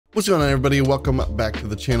What's going on, everybody? Welcome back to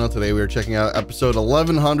the channel. Today we are checking out episode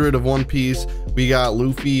 1100 of One Piece. We got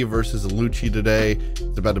Luffy versus LUCCI today.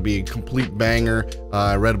 It's about to be a complete banger.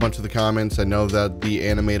 I read a bunch of the comments. I know that the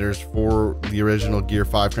animators for the original Gear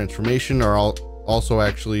 5 transformation are also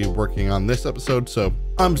actually working on this episode, so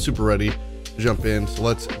I'm super ready to jump in. So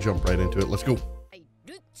let's jump right into it. Let's go.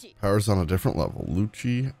 Powers on a different level.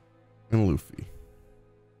 LUCCI and Luffy.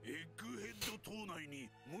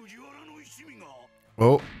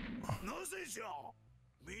 Oh.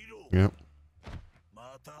 Yep.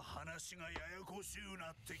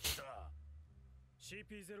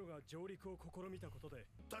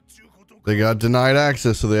 They got denied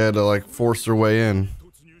access, so they had to like force their way in.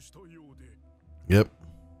 Yep.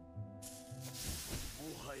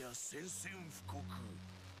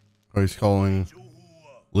 Oh, he's calling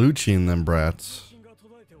LUCCI and them brats.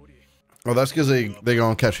 Oh, that's because they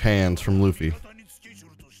gonna catch hands from Luffy.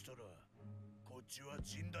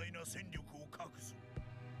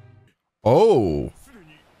 Oh.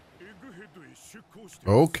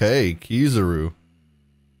 Okay, Kizaru.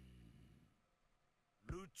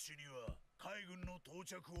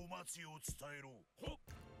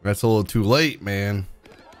 That's a little too late, man.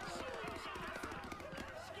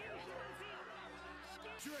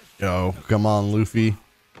 Yo, come on, Luffy.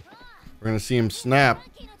 We're gonna see him snap.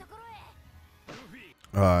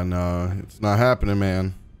 No, it's not happening,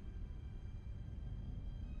 man.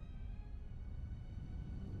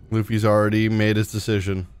 Luffy's already made his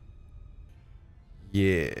decision.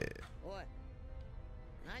 Yeah.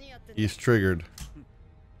 He's triggered.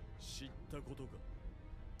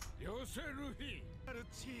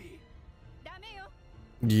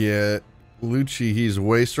 Yeah, LUCCI, he's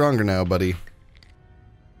way stronger now, buddy.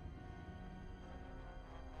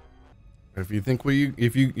 If you think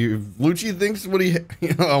if LUCCI thinks what he,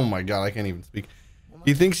 oh my god, I can't even speak.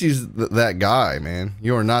 He thinks he's that guy, man.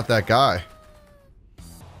 You are not that guy.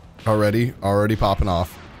 Already popping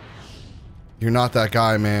off. You're not that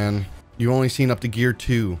guy, man. You only seen up to gear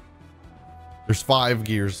 2. There's 5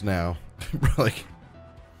 gears now. Like,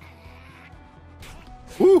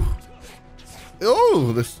 whoo.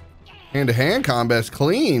 Oh, this hand-to-hand combat's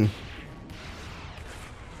clean.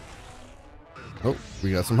 Oh,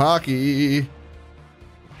 we got some haki.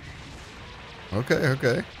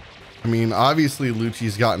 Okay. I mean, obviously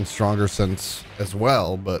LUCCI's gotten stronger since as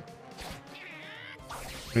well, but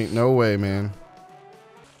ain't no way, man.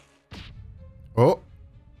 Oh.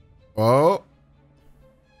 Well,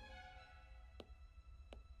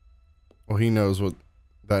 he knows what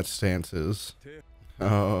that stance is.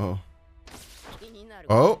 Oh.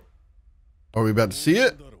 Are we about to see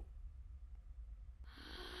it?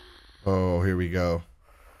 Oh, here we go.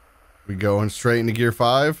 We going straight into gear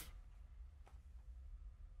 5.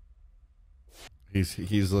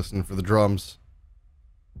 He's listening for the drums.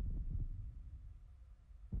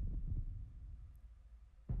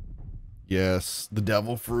 Yes, the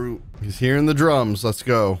devil fruit. He's hearing the drums. Let's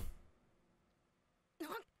go.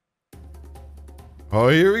 Oh,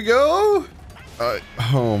 here we go.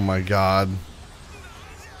 Oh my god.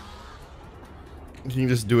 You can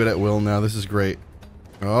just do it at will now. This is great.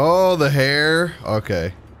 Oh, the hair.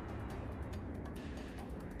 Okay.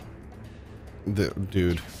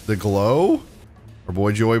 Dude, the glow. Our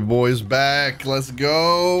boy Joyboy's back. Let's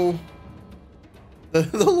go. The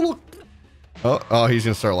little. Oh, he's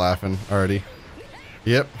gonna start laughing already.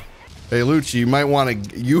 Yep. Hey, LUCCI, you might want to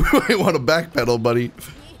backpedal, buddy.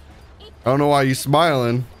 I don't know why you're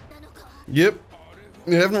smiling. Yep.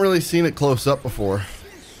 You haven't really seen it close up before.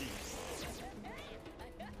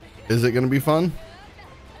 Is it gonna be fun?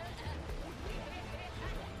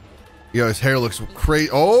 Yo, his hair looks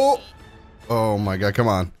crazy. Oh my god, come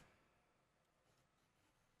on.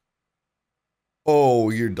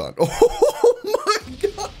 Oh, you're done. Oh my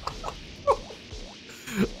god.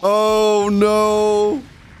 Oh no.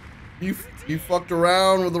 You fucked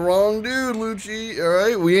around with the wrong dude, LUCCI. All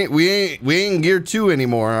right, we ain't gear 2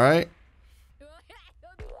 anymore, all right?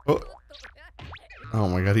 Oh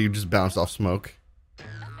my god, he just bounced off smoke.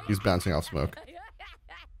 He's bouncing off smoke.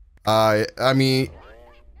 I mean,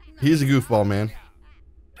 he's a goofball, man.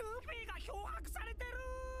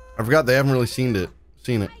 I forgot they haven't really seen it.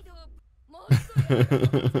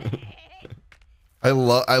 I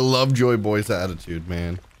love Joyboy's attitude,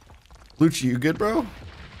 man. LUCCI, you good, bro?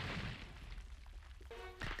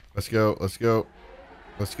 Let's go.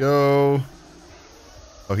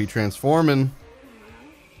 Oh, he transforming.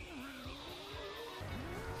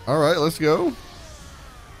 All right, let's go.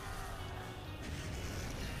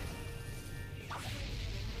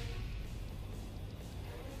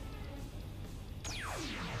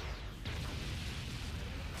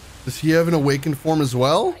 Does he have an awakened form as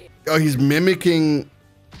well? Oh, he's mimicking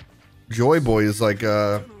Joyboy is like,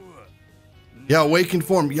 yeah, awakened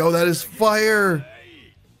form. Yo, that is fire.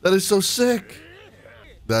 That is so sick.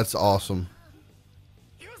 That's awesome.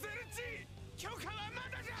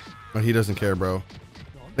 But he doesn't care, bro.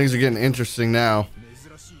 Things are getting interesting now.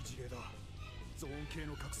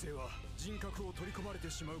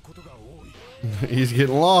 He's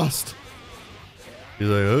getting lost. He's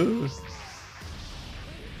like, oh.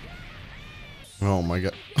 Oh my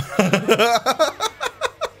god.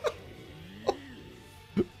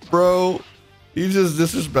 Bro, he's just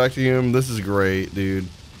disrespecting him. This is great, dude.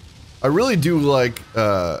 I really do like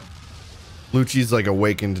Lucci's like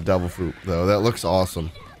awakened devil fruit though. That looks awesome.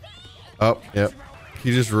 Oh, yep.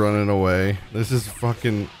 He's just running away. This is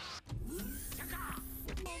fucking...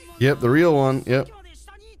 Yep, the real one. Yep.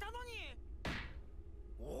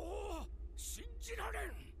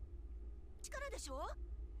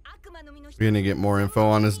 We're gonna get more info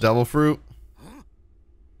on his devil fruit.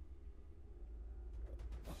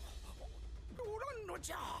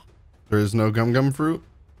 There is no gum gum fruit.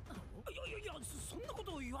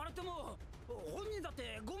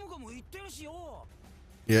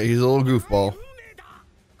 Yeah, he's a little goofball.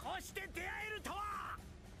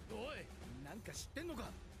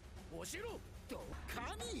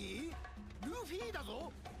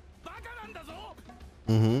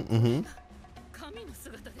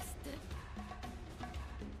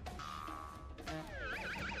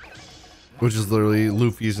 Which is literally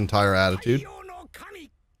Luffy's entire attitude.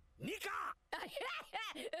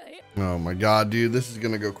 Oh my god, dude, this is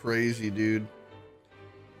gonna go crazy, dude.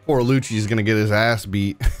 Poor Lucci's gonna get his ass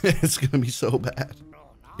beat. It's gonna be so bad.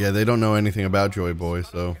 Yeah, they don't know anything about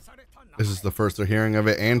Joyboy, so this is the first they're hearing of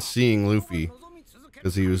it and seeing Luffy,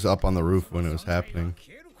 because he was up on the roof when it was happening.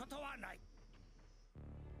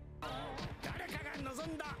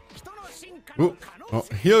 Ooh. Oh,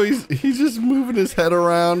 yo, he's just moving his head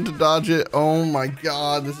around to dodge it. Oh my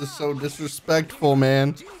god, this is so disrespectful,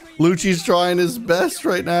 man. Lucci's trying his best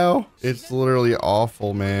right now. It's literally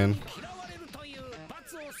awful, man.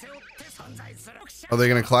 Are they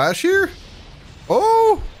gonna clash here?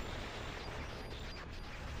 Oh!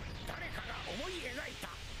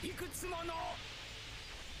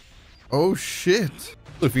 Oh shit!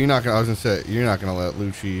 If you're not gonna, I was gonna say, you're not gonna let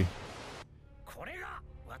Lucci.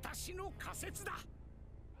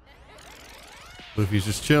 Luffy's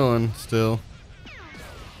just chilling still.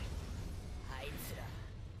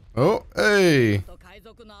 Oh, hey!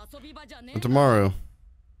 And tomorrow.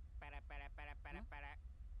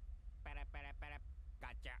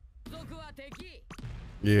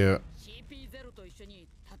 Yeah.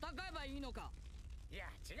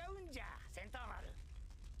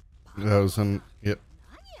 That was yep.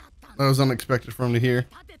 That was unexpected for him to hear.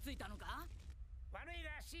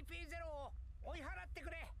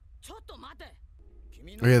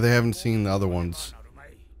 Oh yeah, they haven't seen the other ones.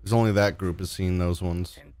 There's only that group has seen those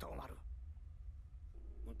ones.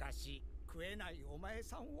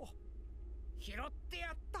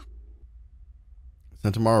 Is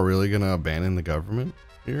Sentomaro really gonna abandon the government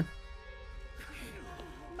here?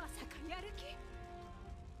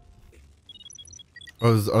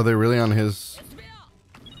 Oh, are they really on his...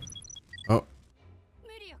 Oh.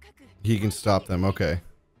 He can stop them, okay.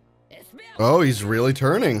 Oh, he's really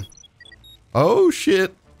turning. Oh,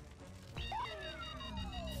 shit.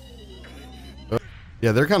 Oh.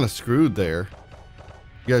 Yeah, they're kind of screwed there.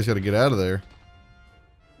 You guys gotta get out of there.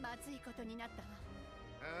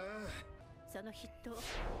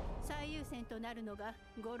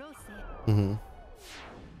 Mm-hmm.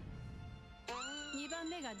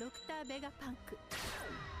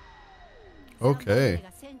 Okay.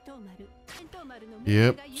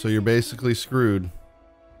 Yep, so you're basically screwed.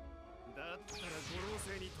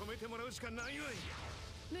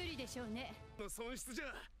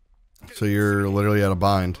 So you're literally at a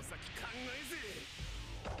bind.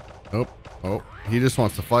 Oh, oh, he just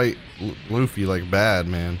wants to fight Luffy like bad,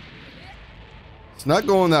 man. It's not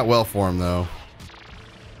going that well for him though.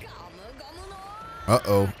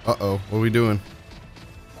 Uh-oh, uh-oh, what are we doing?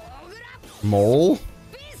 Mole?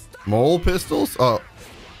 Mole pistols? Oh.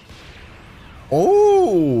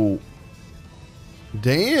 Oh!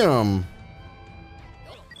 Damn!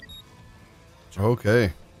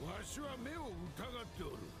 Okay.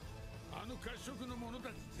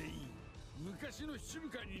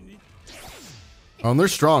 Oh, and they're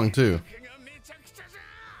strong too.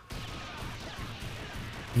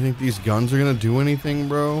 You think these guns are gonna do anything,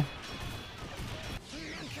 bro?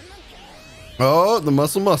 Oh, the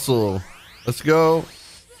muscle. Let's go.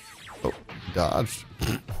 Oh, dodged.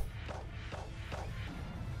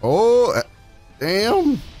 Oh,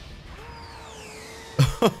 damn.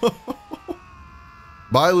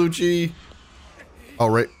 Bye, Lucci. Oh,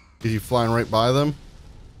 right. Is he flying right by them?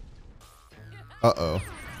 Uh-oh.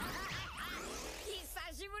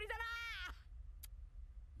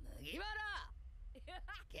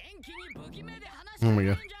 Oh my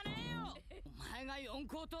god.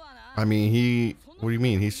 I mean, what do you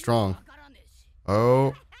mean? He's strong.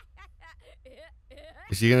 Oh.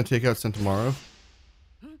 Is he gonna take out Sentomaru?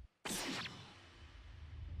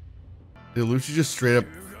 Did Lucci just straight up...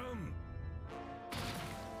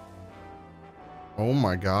 Oh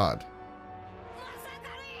my god.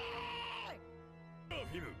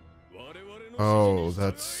 Oh,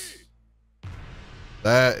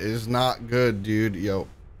 that is not good, dude. Yo,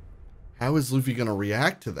 how is Luffy gonna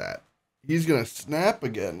react to that? He's gonna snap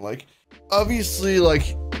again. Like, obviously,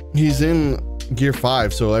 like, he's in Gear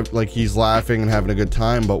 5, so like he's laughing and having a good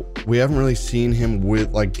time, but we haven't really seen him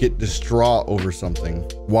get distraught over something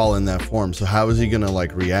while in that form. So how is he gonna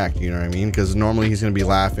like react? You know what I mean? Because normally he's gonna be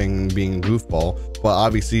laughing, being a goofball, but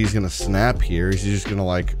obviously he's gonna snap here. He's just gonna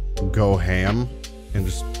like go ham and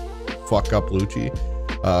just fuck up Lucci.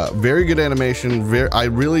 Very good animation. I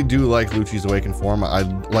really do like Lucci's awakened form. I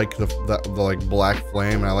like the like black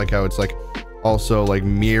flame, and I like how it's like also like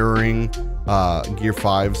mirroring Gear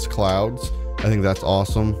 5's clouds. I think that's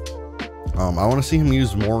awesome. I want to see him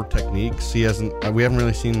use more techniques. We haven't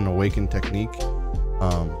really seen an awakened technique.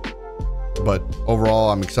 But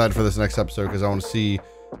overall, I'm excited for this next episode because I want to see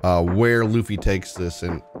where Luffy takes this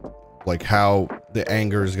and like how the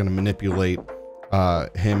anger is going to manipulate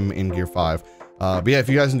him in Gear 5. But yeah, if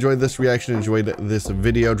you guys enjoyed this reaction, enjoyed this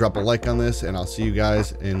video, drop a like on this, and I'll see you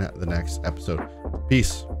guys in the next episode.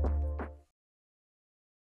 Peace.